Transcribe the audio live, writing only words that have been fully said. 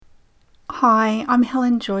Hi, I'm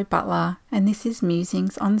Helen Joy Butler, and this is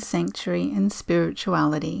Musings on Sanctuary and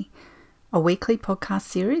Spirituality, a weekly podcast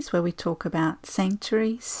series where we talk about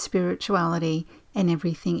sanctuary, spirituality, and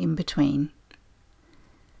everything in between.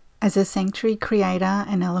 As a sanctuary creator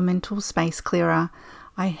and elemental space clearer,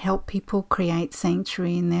 I help people create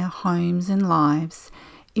sanctuary in their homes and lives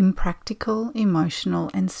in practical, emotional,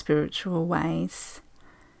 and spiritual ways.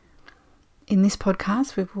 In this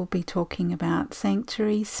podcast, we will be talking about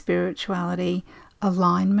sanctuary, spirituality,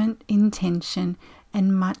 alignment, intention,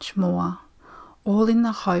 and much more, all in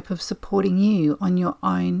the hope of supporting you on your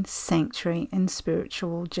own sanctuary and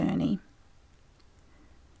spiritual journey.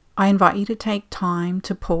 I invite you to take time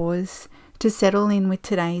to pause, to settle in with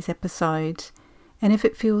today's episode, and if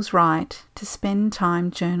it feels right, to spend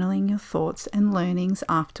time journaling your thoughts and learnings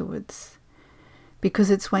afterwards.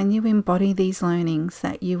 Because it's when you embody these learnings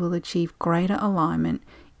that you will achieve greater alignment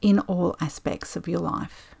in all aspects of your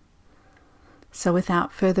life. So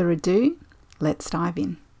without further ado, let's dive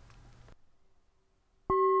in.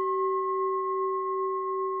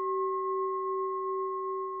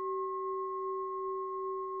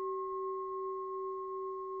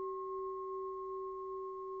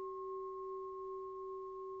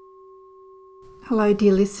 Hello,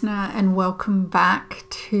 dear listener, and welcome back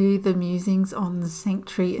to the Musings on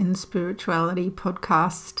Sanctuary and Spirituality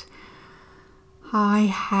podcast. I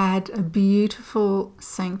had a beautiful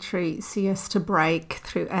sanctuary siesta break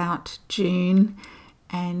throughout June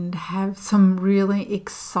and have some really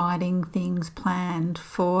exciting things planned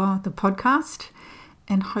for the podcast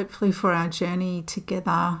and hopefully for our journey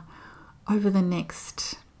together over the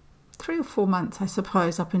next 3 or 4 months, I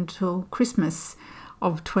suppose, up until Christmas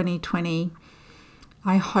of 2020.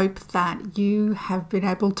 I hope that you have been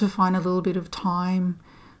able to find a little bit of time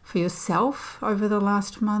for yourself over the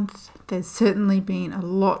last month. There's certainly been a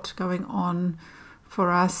lot going on for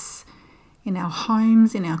us in our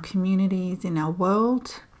homes, in our communities, in our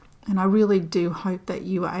world. And I really do hope that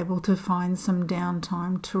you are able to find some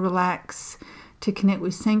downtime to relax, to connect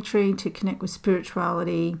with sanctuary, to connect with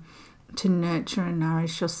spirituality, to nurture and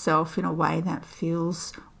nourish yourself in a way that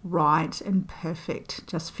feels right and perfect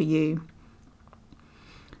just for you.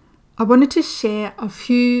 I wanted to share a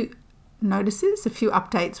few notices, a few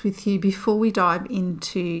updates with you before we dive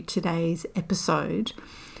into today's episode.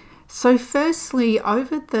 So firstly,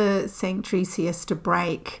 over the Sanctuary Siesta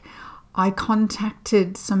break, I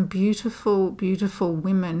contacted some beautiful, beautiful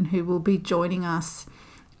women who will be joining us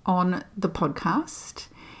on the podcast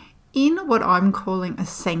in what I'm calling a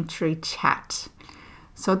sanctuary chat.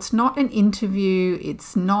 So it's not an interview,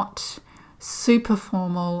 it's not super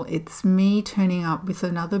formal. It's me turning up with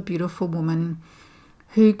another beautiful woman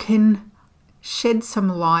who can shed some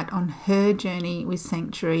light on her journey with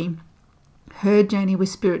sanctuary, her journey with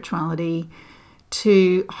spirituality,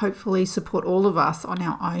 to hopefully support all of us on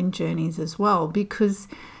our own journeys as well, because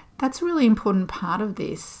that's a really important part of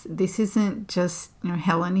this. This isn't just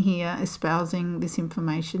Helen here espousing this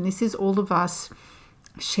information. This is all of us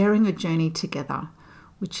sharing a journey together,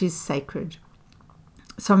 which is sacred.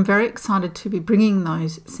 So I'm very excited to be bringing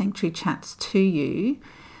those sanctuary chats to you.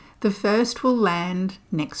 The first will land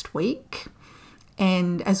next week,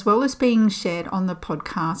 and as well as being shared on the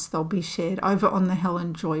podcast, they'll be shared over on the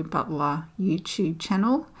Helen Joy Butler YouTube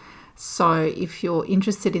channel. So if you're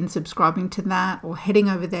interested in subscribing to that or heading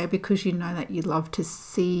over there because you know that you'd love to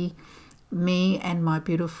see me and my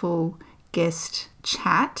beautiful guest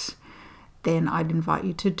chat, then I'd invite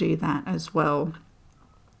you to do that as well.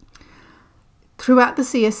 Throughout the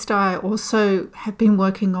siesta, I also have been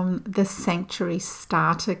working on the Sanctuary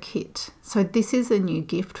Starter Kit. So this is a new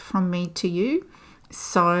gift from me to you.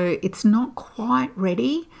 So it's not quite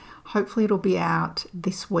ready. Hopefully it'll be out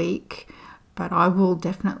this week, but I will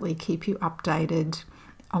definitely keep you updated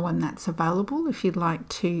on when that's available if you'd like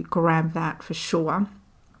to grab that for sure.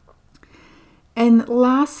 And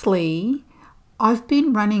lastly, I've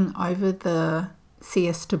been running over the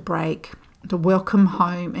siesta break the Welcome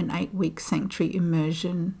Home and 8-week Sanctuary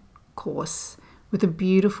Immersion course with a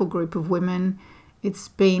beautiful group of women. It's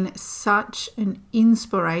been such an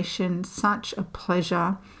inspiration, such a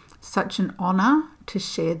pleasure, such an honor to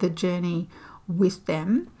share the journey with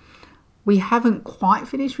them. We haven't quite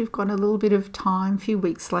finished. We've got a little bit of time, a few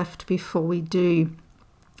weeks left before we do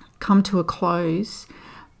come to a close.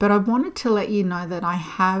 But I wanted to let you know that I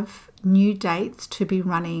have new dates to be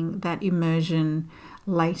running that immersion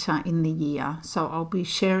later in the year. So I'll be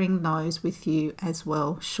sharing those with you as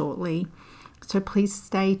well shortly. So please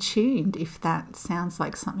stay tuned if that sounds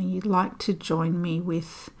like something you'd like to join me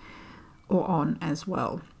with or on as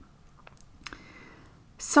well.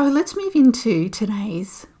 So let's move into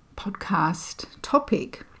today's podcast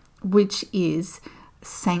topic, which is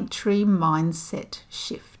Sanctuary Mindset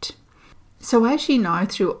Shift. So as you know,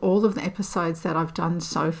 through all of the episodes that I've done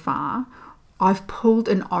so far, I've pulled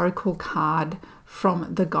an oracle card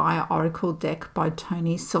from the Gaia Oracle deck by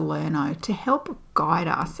Tony Salerno to help guide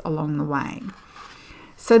us along the way.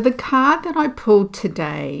 So the card that I pulled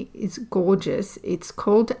today is gorgeous. It's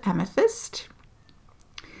called Amethyst.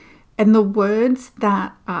 And the words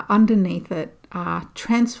that are underneath it are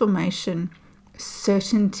transformation,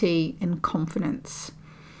 certainty, and confidence.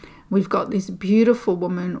 We've got this beautiful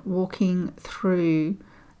woman walking through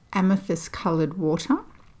amethyst coloured water.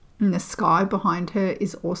 And the sky behind her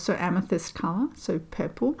is also amethyst colour, so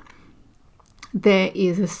purple. There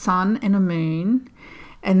is a sun and a moon,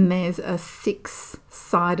 and there's a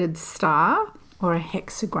 6-sided star or a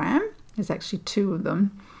hexagram. There's actually 2 of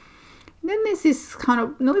them. And then there's this kind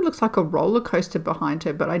of, nearly looks like a roller coaster behind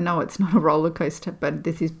her, but I know it's not a roller coaster, but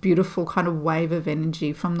there's this beautiful kind of wave of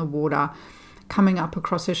energy from the water coming up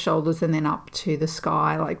across her shoulders and then up to the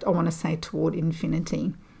sky, like I want to say toward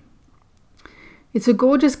infinity. It's a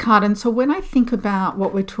gorgeous card. And so when I think about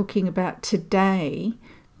what we're talking about today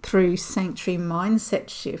through Sanctuary Mindset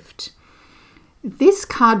Shift, this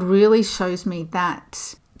card really shows me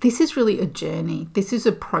that this is really a journey. This is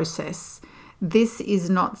a process. This is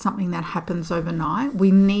not something that happens overnight.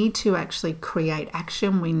 We need to actually create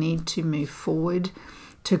action. We need to move forward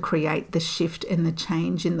to create the shift and the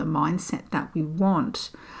change in the mindset that we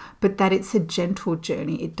want, but that it's a gentle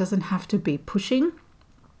journey. It doesn't have to be pushing,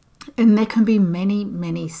 and there can be many,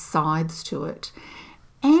 many sides to it.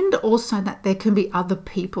 And also that there can be other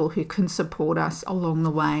people who can support us along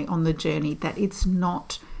the way on the journey, that it's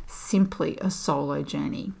not simply a solo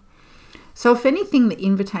journey. So if anything, the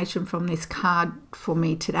invitation from this card for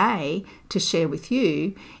me today to share with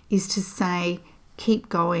you is to say, keep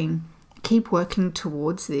going, keep working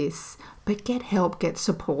towards this, but get help, get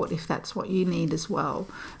support if that's what you need as well.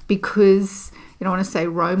 Because, I want to say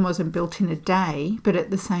Rome wasn't built in a day, but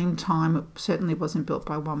at the same time, it certainly wasn't built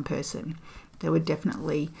by one person. There were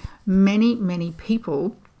definitely many, many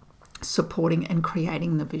people supporting and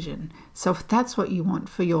creating the vision. So if that's what you want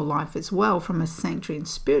for your life as well, from a sanctuary and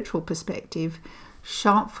spiritual perspective,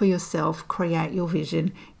 show up for yourself, create your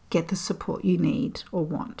vision, get the support you need or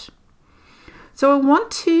want. So I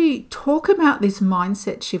want to talk about this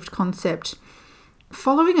mindset shift concept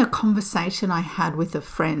following a conversation I had with a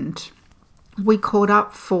friend. We caught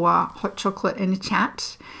up for hot chocolate and a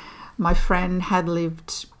chat. My friend had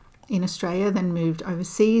lived in Australia, then moved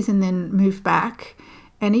overseas and then moved back.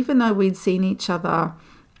 And even though we'd seen each other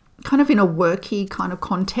kind of in a worky kind of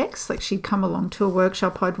context, like she'd come along to a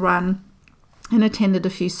workshop I'd run and attended a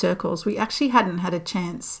few circles, we actually hadn't had a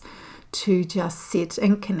chance to just sit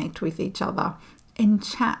and connect with each other and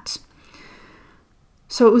chat.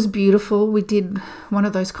 So it was beautiful. We did one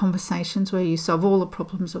of those conversations where you solve all the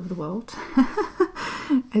problems of the world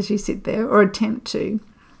as you sit there, or attempt to.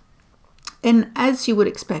 And as you would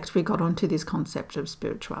expect, we got onto this concept of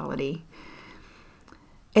spirituality.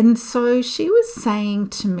 And so she was saying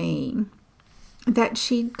to me that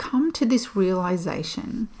she'd come to this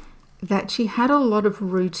realization that she had a lot of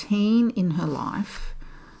routine in her life,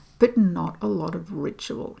 but not a lot of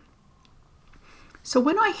ritual. So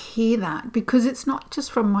when I hear that, because it's not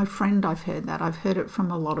just from my friend I've heard that, I've heard it from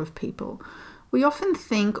a lot of people, we often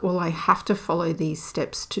think, well, I have to follow these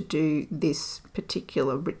steps to do this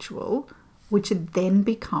particular ritual, which then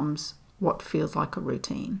becomes what feels like a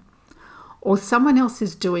routine. Or someone else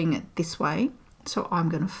is doing it this way, so I'm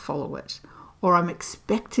going to follow it. Or I'm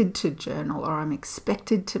expected to journal, or I'm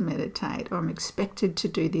expected to meditate, or I'm expected to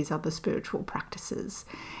do these other spiritual practices.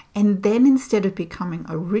 And then instead of becoming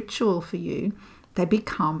a ritual for you, they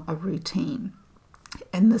become a routine.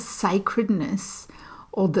 And the sacredness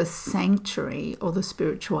or the sanctuary or the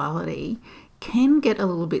spirituality can get a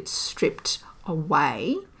little bit stripped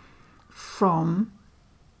away from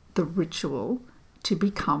the ritual to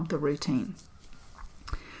become the routine.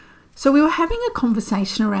 So we were having a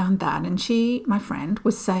conversation around that, and she, my friend,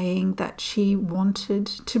 was saying that she wanted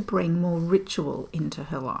to bring more ritual into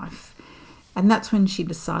her life. And that's when she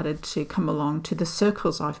decided to come along to the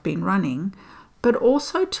circles I've been running, but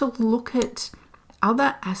also to look at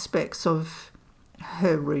other aspects of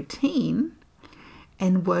her routine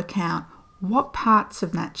and work out what parts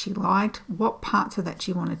of that she liked, what parts of that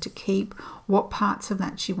she wanted to keep, what parts of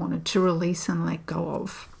that she wanted to release and let go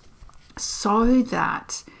of, so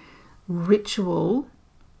that ritual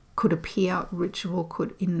could appear, ritual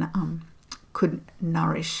could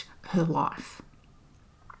nourish her life.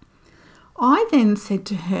 I then said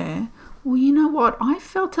to her, well, you know what? I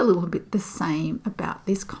felt a little bit the same about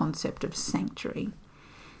this concept of sanctuary.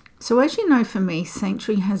 So as you know, for me,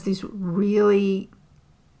 Sanctuary has this really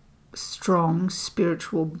strong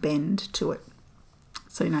spiritual bend to it.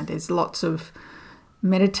 So, there's lots of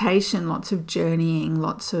meditation, lots of journeying,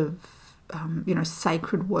 lots of,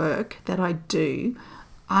 sacred work that I do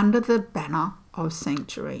under the banner of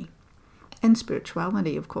Sanctuary and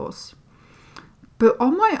spirituality, of course. But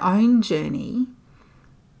on my own journey,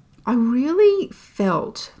 I really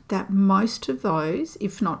felt that most of those,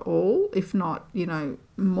 if not all, if not,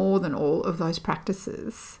 more than all of those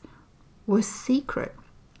practices were secret,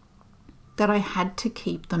 that I had to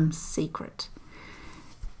keep them secret.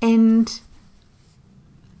 And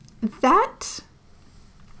that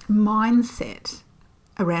mindset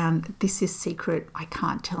around this is secret, I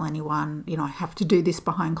can't tell anyone, I have to do this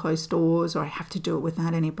behind closed doors, or I have to do it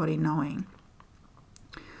without anybody knowing,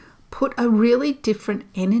 put a really different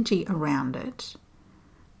energy around it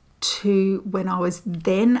to when I was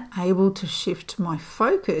then able to shift my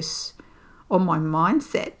focus or my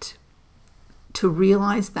mindset to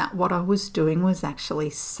realize that what I was doing was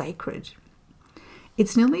actually sacred.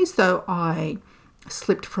 It's nearly as though I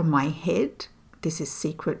slipped from my head, this is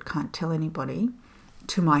secret, can't tell anybody,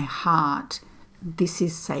 to my heart, this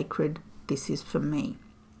is sacred, this is for me.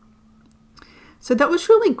 So that was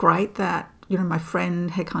really great that, my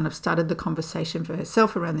friend had kind of started the conversation for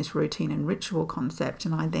herself around this routine and ritual concept.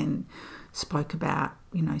 And I then spoke about,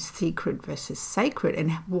 secret versus sacred,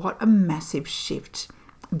 and what a massive shift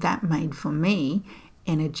that made for me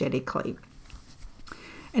energetically.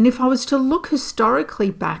 And if I was to look historically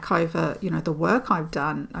back over, the work I've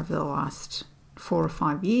done over the last 4 or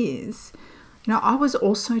 5 years, I was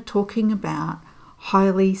also talking about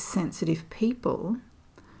highly sensitive people,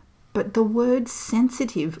 but the word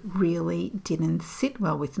sensitive really didn't sit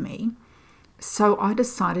well with me. So I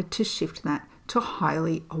decided to shift that to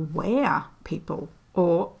highly aware people,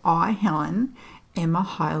 or I, Helen, am a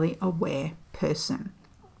highly aware person.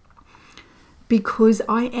 Because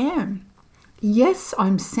I am. Yes,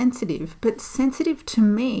 I'm sensitive, but sensitive to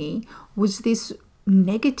me was this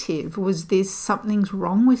negative, was this something's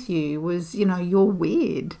wrong with you, was, you're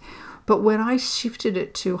weird. But when I shifted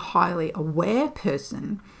it to highly aware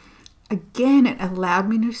person, again, it allowed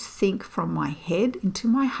me to sink from my head into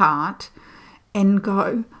my heart and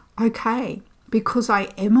go, okay, because I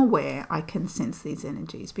am aware, I can sense these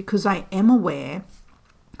energies. Because I am aware,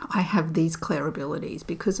 I have these clear abilities.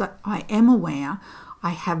 Because I am aware, I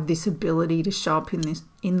have this ability to show up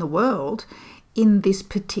in the world in this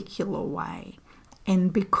particular way.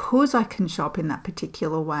 And because I can show up in that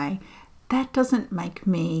particular way, that doesn't make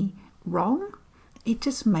me wrong. It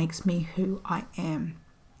just makes me who I am.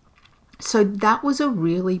 So that was a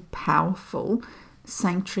really powerful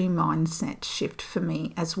Sanctuary mindset shift for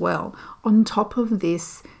me as well, on top of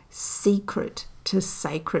this secret to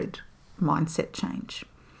sacred mindset change.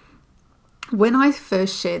 When I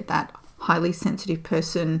first shared that highly sensitive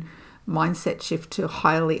person mindset shift to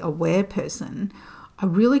highly aware person, a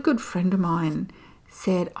really good friend of mine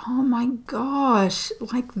said, oh my gosh,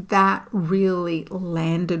 like that really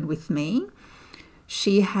landed with me.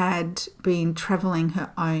 She had been traveling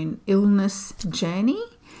her own illness journey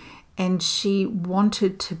and she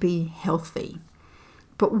wanted to be healthy.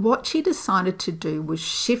 But what she decided to do was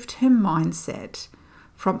shift her mindset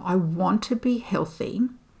from I want to be healthy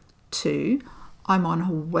to I'm on a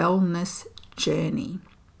wellness journey.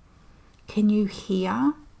 Can you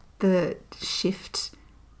hear the shift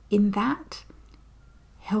in that?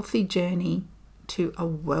 Healthy journey to a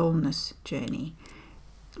wellness journey.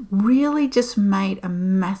 Really just made a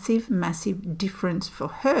massive, massive difference for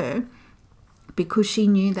her, because she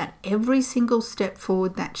knew that every single step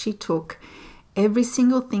forward that she took, every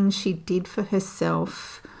single thing she did for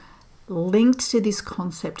herself linked to this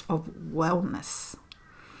concept of wellness.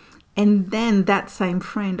 And then that same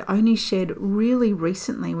friend only shared really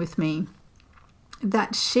recently with me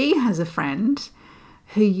that she has a friend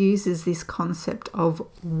who uses this concept of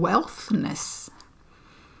wealthness.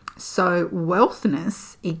 So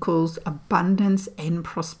wealthness equals abundance and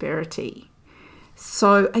prosperity.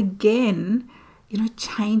 So again,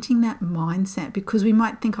 changing that mindset, because we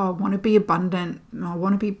might think, oh, I want to be abundant, I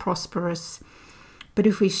want to be prosperous. But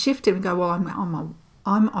if we shift it and go, well,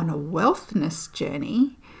 I'm on a wealthness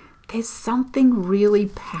journey, there's something really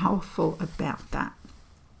powerful about that.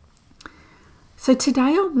 So today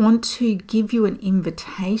I want to give you an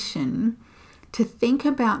invitation to think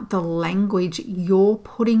about the language you're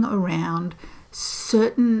putting around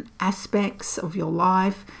certain aspects of your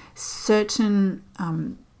life, certain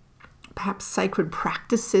perhaps sacred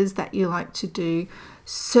practices that you like to do,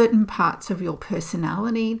 certain parts of your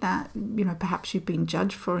personality that, perhaps you've been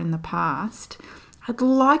judged for in the past. I'd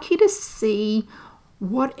like you to see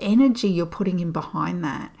what energy you're putting in behind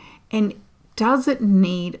that. And does it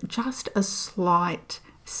need just a slight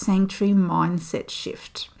sanctuary mindset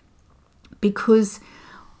shift? Because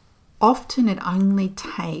often it only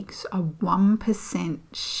takes a 1%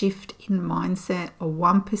 shift in mindset, a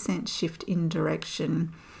 1% shift in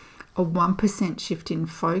direction, a 1% shift in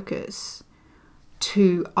focus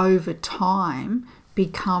to, over time,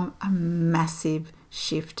 become a massive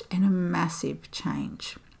shift and a massive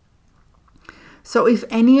change. So if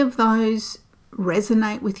any of those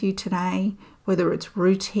resonate with you today, whether it's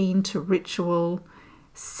routine to ritual,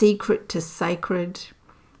 secret to sacred,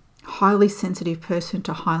 highly sensitive person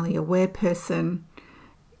to highly aware person,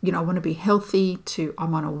 I want to be healthy to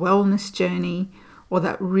I'm on a wellness journey, or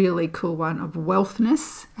that really cool one of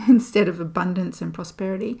wealthness instead of abundance and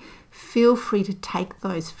prosperity, feel free to take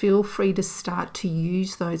those. Feel free to start to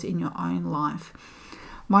use those in your own life.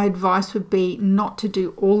 My advice would be not to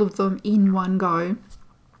do all of them in one go.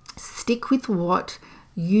 Stick with what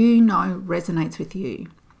you know resonates with you.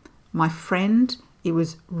 My friend, it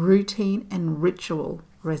was routine and ritual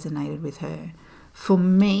resonated with her. For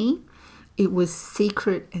me, it was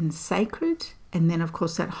secret and sacred, and then of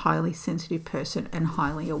course that highly sensitive person and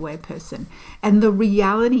highly aware person. And the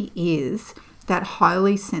reality is that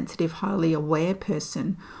highly sensitive, highly aware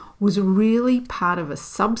person was really part of a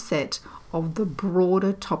subset of the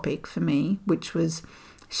broader topic for me, which was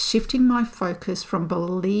shifting my focus from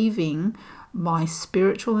believing my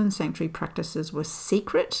spiritual and sanctuary practices were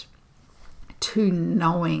secret to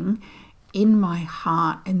knowing in my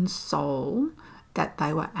heart and soul that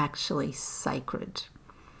they were actually sacred.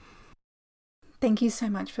 Thank you so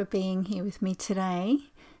much for being here with me today,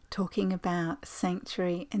 talking about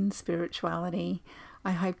sanctuary and spirituality.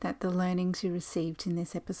 I hope that the learnings you received in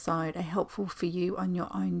this episode are helpful for you on your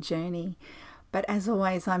own journey. But as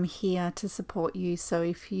always, I'm here to support you. So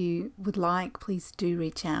if you would like, please do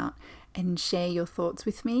reach out and share your thoughts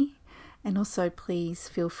with me. And also please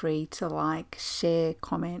feel free to like, share,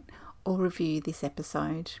 comment, or review this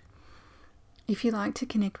episode. If you'd like to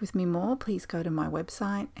connect with me more, please go to my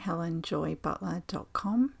website,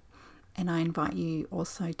 helenjoybutler.com. And I invite you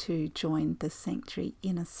also to join the Sanctuary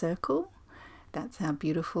Inner Circle. That's our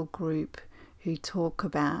beautiful group who talk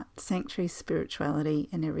about sanctuary, spirituality,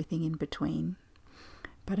 and everything in between.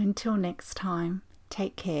 But until next time,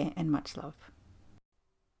 take care and much love.